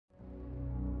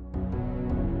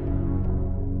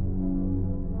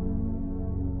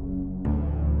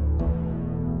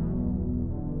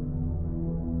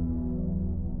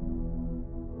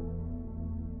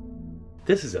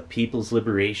This is a People's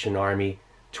Liberation Army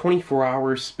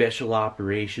 24-hour special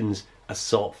operations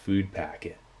assault food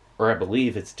packet. Or I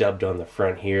believe it's dubbed on the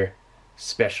front here,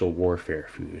 special warfare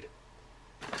food.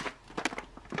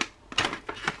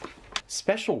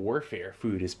 Special warfare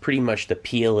food is pretty much the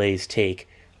PLA's take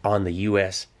on the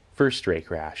US First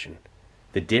Strike ration.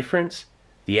 The difference?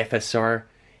 The FSR,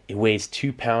 it weighs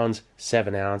 2 pounds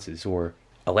 7 ounces or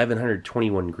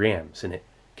 1,121 grams, and it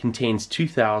contains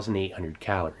 2,800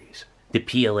 calories. The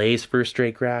PLA's First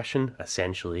Strike ration,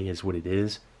 essentially, is what it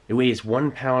is. It weighs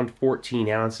 1 pound 14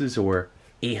 ounces or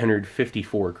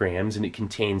 854 grams, and it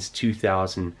contains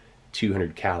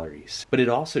 2,200 calories. But it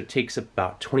also takes up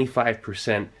about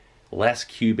 25% less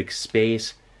cubic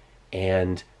space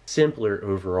and simpler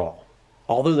overall.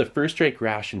 Although the First Strike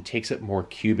ration takes up more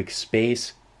cubic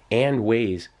space and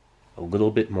weighs a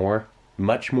little bit more,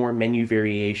 much more menu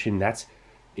variation, that's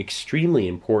extremely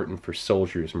important for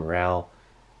soldiers' morale.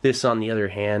 This, on the other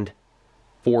hand,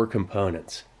 4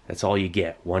 components. That's all you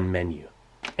get, one menu.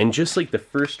 And just like the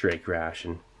First Strike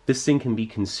ration, this thing can be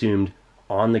consumed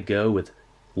on the go with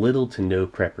little to no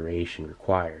preparation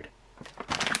required.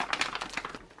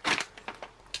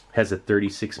 Has a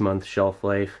 36-month shelf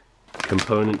life,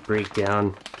 component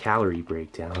breakdown, calorie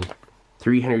breakdown,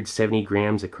 370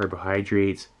 grams of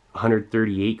carbohydrates,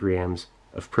 138 grams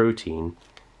of protein,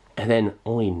 and then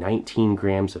only 19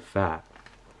 grams of fat.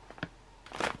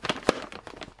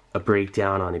 A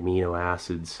breakdown on amino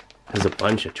acids, has a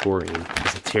bunch of taurine,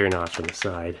 has a tear notch on the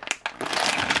side.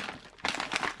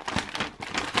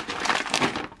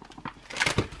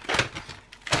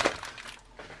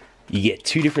 You get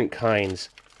 2 different kinds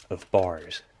of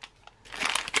bars,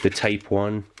 the type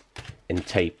 1 and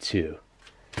type 2.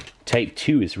 Type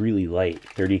 2 is really light,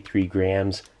 33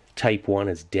 grams. Type 1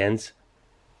 is dense,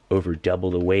 over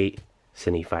double the weight,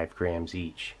 75 grams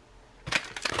each.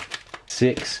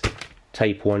 6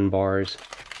 type 1 bars,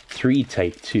 3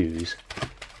 type 2s,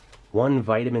 1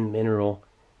 vitamin mineral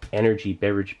energy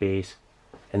beverage base,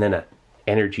 and then a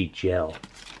energy gel.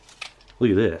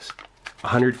 Look at this,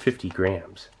 150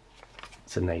 grams.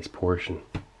 It's a nice portion.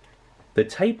 The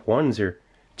type 1s are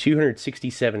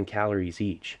 267 calories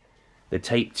each. The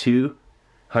type 2,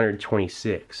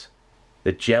 126.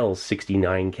 The gel's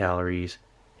 69 calories,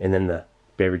 and then the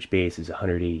beverage base is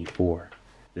 184.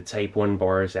 The type 1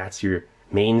 bars, that's your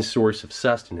main source of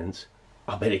sustenance.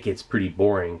 I'll bet it gets pretty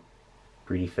boring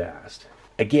pretty fast.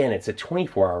 Again, it's a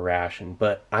 24-hour ration,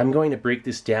 but I'm going to break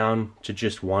this down to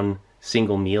just one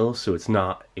single meal so it's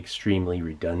not extremely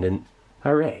redundant.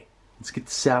 Alright, let's get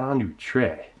this out onto a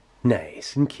tray.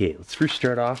 Nice. Okay, let's first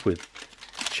start off with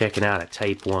checking out a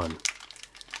type 1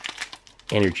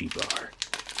 energy bar.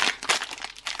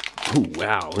 Oh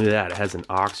wow, look at that. It has an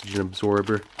oxygen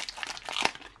absorber.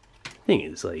 Thing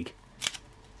is like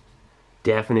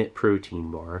definite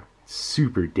protein bar.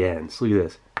 Super dense. Look at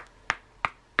this.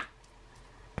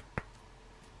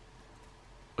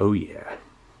 Oh yeah.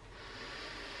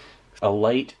 A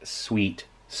light sweet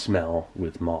smell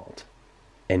with malt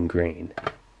and grain.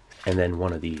 And then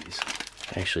one of these.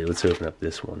 Actually, let's open up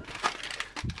this one.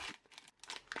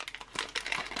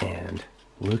 And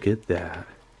look at that.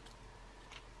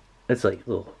 That's like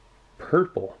little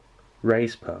purple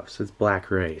rice puffs. It's black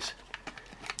rice.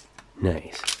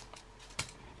 Nice.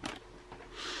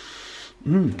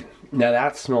 Now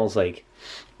that smells like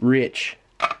rich,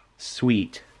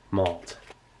 sweet malt.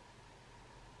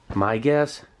 My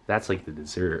guess, that's like the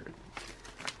dessert.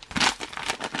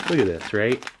 Look at this,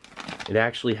 right? It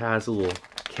actually has a little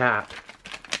cap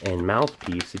and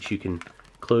mouthpiece that you can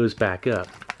close back up.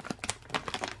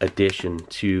 Addition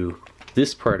to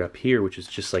this part up here, which is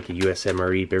just like a US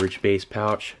MRE beverage base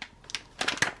pouch.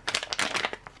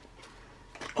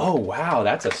 Oh wow,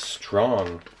 that's a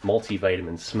strong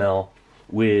multivitamin smell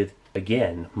with,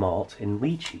 again, malt and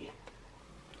lychee.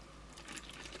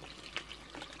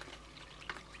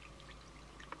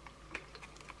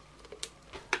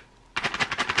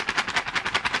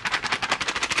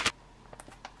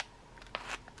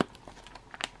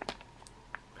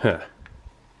 Huh.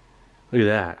 Look at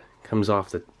that. Comes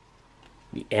off the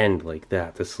end like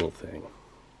that, this little thing.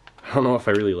 I don't know if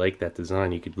I really like that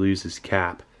design. You could lose this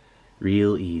cap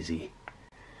real easy.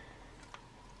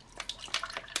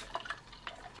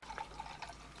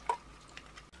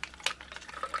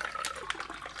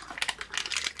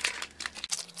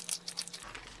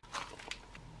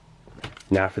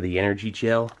 Now for the energy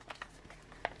gel.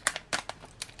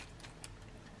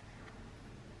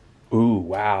 Ooh,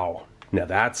 wow. Now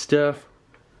that stuff,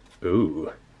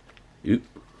 ooh. Oop.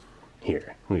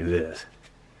 Here, look at this.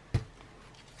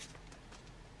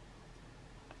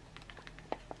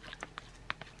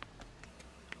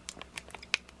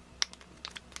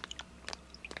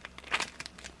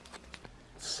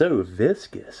 so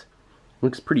viscous.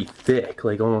 Looks pretty thick,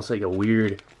 like almost like a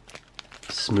weird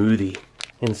smoothie.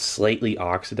 And slightly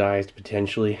oxidized,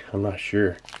 potentially. I'm not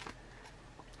sure.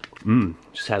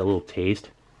 Just had a little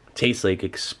taste. Tastes like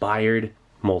expired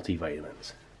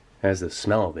multivitamins. Has the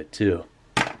smell of it too.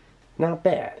 Not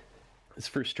bad. Let's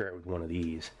first start with one of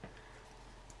these.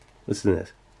 Listen to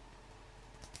this.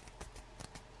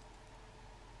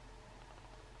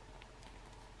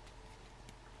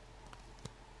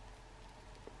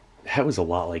 That was a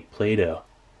lot like Play-Doh.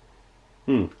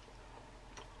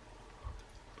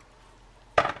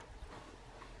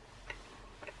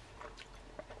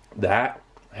 That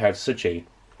has such a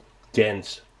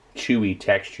dense, chewy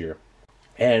texture,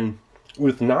 and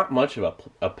with not much of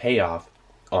a payoff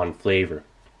on flavor.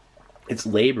 It's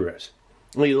laborious.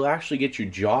 You'll actually get your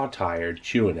jaw tired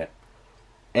chewing it.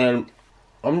 And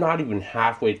I'm not even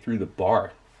halfway through the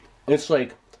bar. It's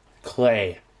like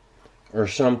clay or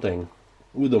something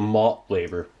with a malt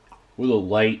flavor, with a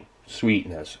light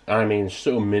sweetness. I mean,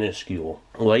 so minuscule,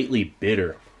 lightly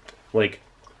bitter. Like,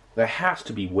 that has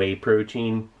to be whey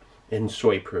protein and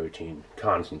soy protein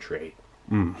concentrate.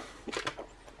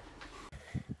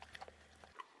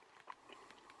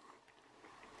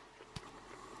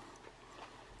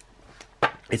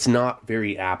 It's not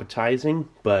very appetizing,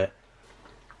 but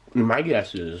my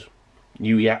guess is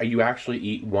you actually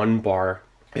eat one bar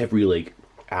every like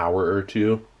hour or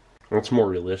two. That's more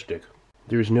realistic.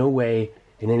 There's no way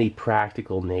in any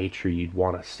practical nature you'd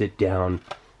want to sit down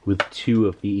with two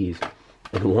of these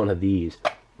and one of these.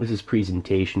 This is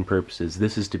presentation purposes.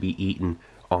 This is to be eaten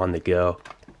on the go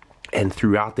and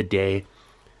throughout the day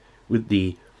with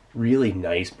the really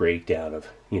nice breakdown of,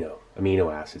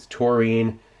 amino acids.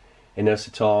 Taurine,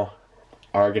 inositol,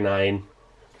 arginine,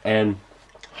 and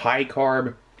high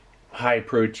carb, high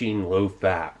protein, low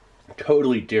fat.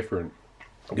 Totally different.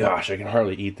 Gosh, I can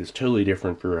hardly eat this. Totally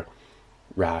different for a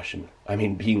ration. I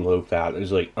mean, being low fat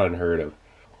is like unheard of.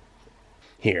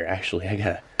 Here, actually, I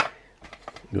gotta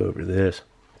go over this.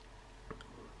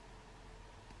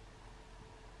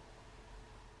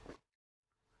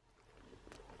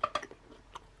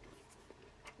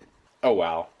 Oh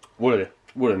wow, what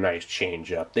a nice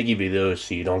change up. They give you those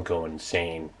so you don't go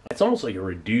insane. It's almost like a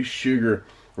reduced sugar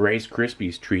Rice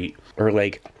Krispies treat, or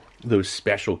like those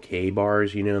special K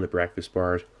bars, the breakfast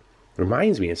bars. It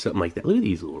reminds me of something like that. Look at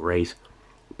these little rice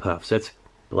puffs. That's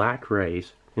black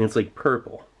rice, and it's like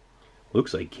purple.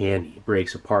 Looks like candy. It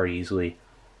breaks apart easily.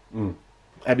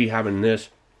 I'd be having this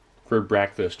for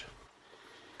breakfast.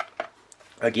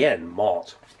 Again,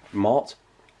 malt,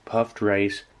 puffed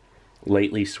rice,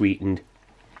 lightly sweetened.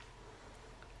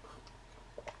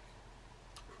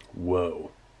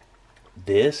 Whoa.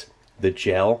 The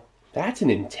gel, that's an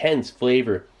intense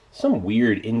flavor. Some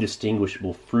weird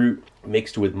indistinguishable fruit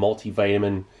mixed with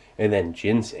multivitamin and then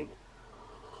ginseng.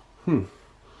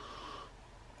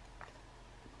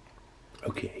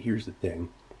 Okay, here's the thing.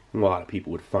 A lot of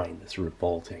people would find this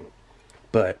revolting,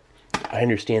 but I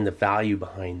understand the value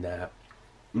behind that.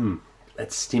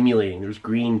 That's stimulating. There's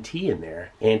green tea in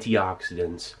there.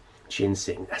 Antioxidants,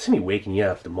 ginseng. That's gonna be waking you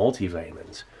up. The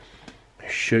multivitamins.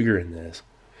 There's sugar in this.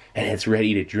 And it's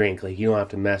ready to drink. Like, you don't have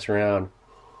to mess around.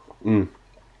 That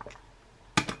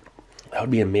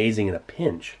would be amazing in a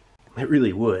pinch. It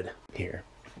really would. Here.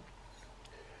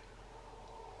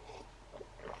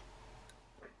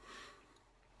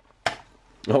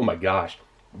 Oh my gosh.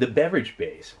 The beverage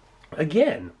base.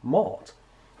 Again, malt.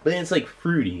 But then it's like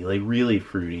fruity, like really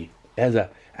fruity. It has a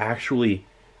actually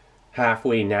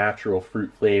halfway natural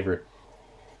fruit flavor.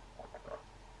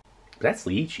 That's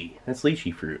lychee. That's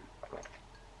lychee fruit.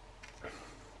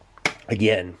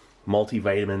 Again,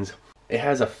 multivitamins. It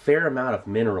has a fair amount of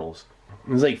minerals.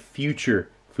 It's like future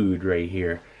food right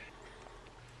here.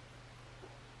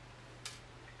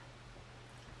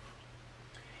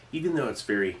 Even though it's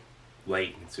very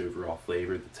light in its overall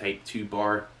flavor, the Type 2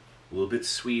 bar, a little bit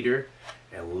sweeter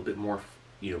and a little bit more,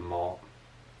 malt,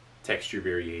 texture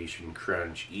variation,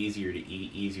 crunch, easier to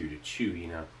eat, easier to chew,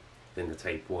 than the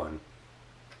Type 1.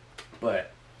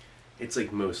 But it's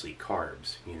like mostly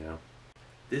carbs,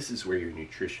 This is where your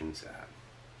nutrition's at.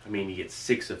 I mean, you get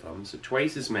 6 of them, so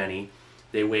twice as many.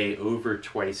 They weigh over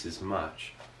twice as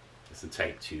much as the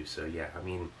Type 2. So yeah, I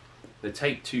mean, the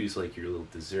Type 2 is like your little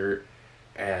dessert.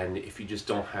 And if you just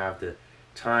don't have the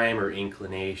time or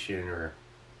inclination or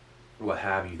what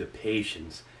have you, the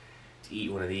patience to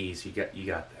eat one of these, you got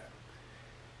that.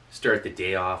 Start the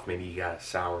day off, maybe you got a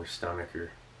sour stomach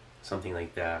or something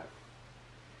like that.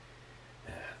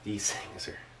 These things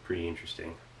are pretty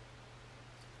interesting.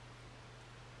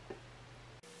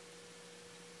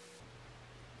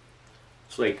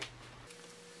 It's like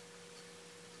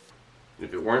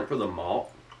If it weren't for the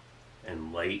malt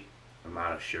and light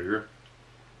amount of sugar,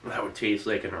 that would taste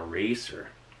like an eraser.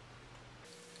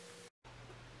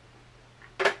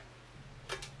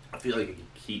 I feel like I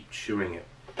could keep chewing it.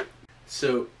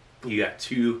 So you got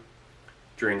two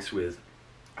drinks with,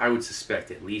 I would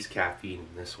suspect, at least caffeine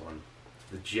in this one.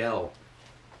 The gel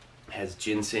has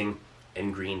ginseng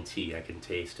and green tea. I can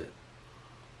taste it.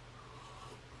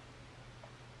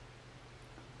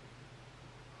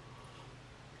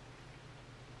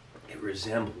 It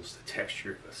resembles the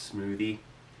texture of a smoothie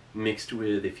mixed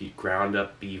with, if you ground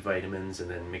up B vitamins and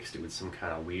then mixed it with some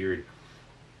kind of weird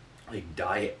like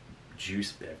diet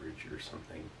juice beverage or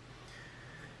something.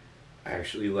 I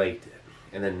actually liked it.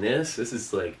 And then this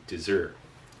is like dessert.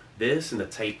 This and the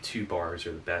type 2 bars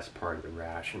are the best part of the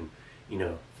ration, you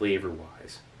know, flavor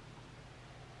wise.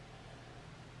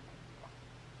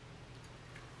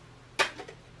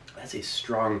 That's a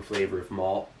strong flavor of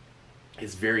malt.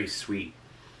 It's very sweet.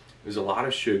 There's a lot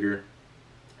of sugar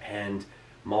and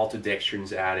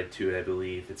maltodextrin's added to it, I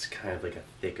believe. It's kind of like a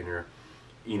thickener,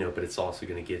 you know, but it's also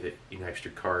going to give it, you know, extra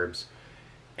carbs.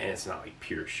 And it's not like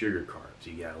pure sugar carbs.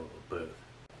 You got a little of both.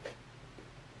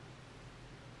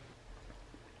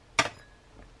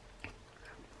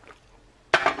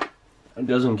 It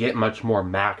doesn't get much more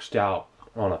maxed out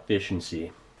on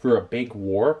efficiency. For a big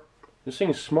war, this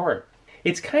thing's smart.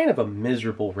 It's kind of a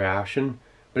miserable ration,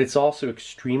 but it's also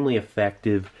extremely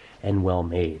effective and well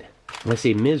made. When I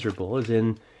say miserable, as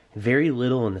in very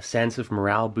little in the sense of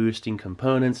morale boosting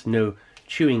components, no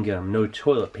chewing gum, no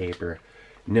toilet paper,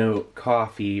 no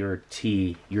coffee or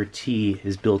tea. Your tea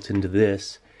is built into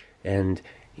this, and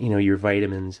you know, your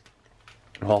vitamins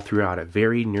all throughout it.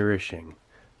 Very nourishing,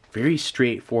 very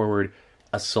straightforward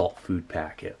assault food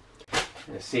packet. I'm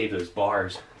gonna save those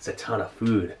bars. It's a ton of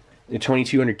food. The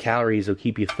 2,200 calories will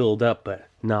keep you filled up, but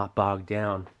not bogged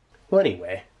down. Well,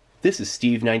 anyway, this is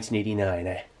Steve 1989.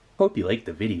 I hope you liked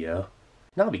the video.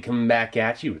 And I'll be coming back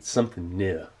at you with something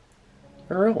new.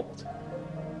 Or old.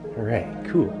 Alright,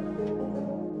 cool.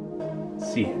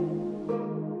 See ya.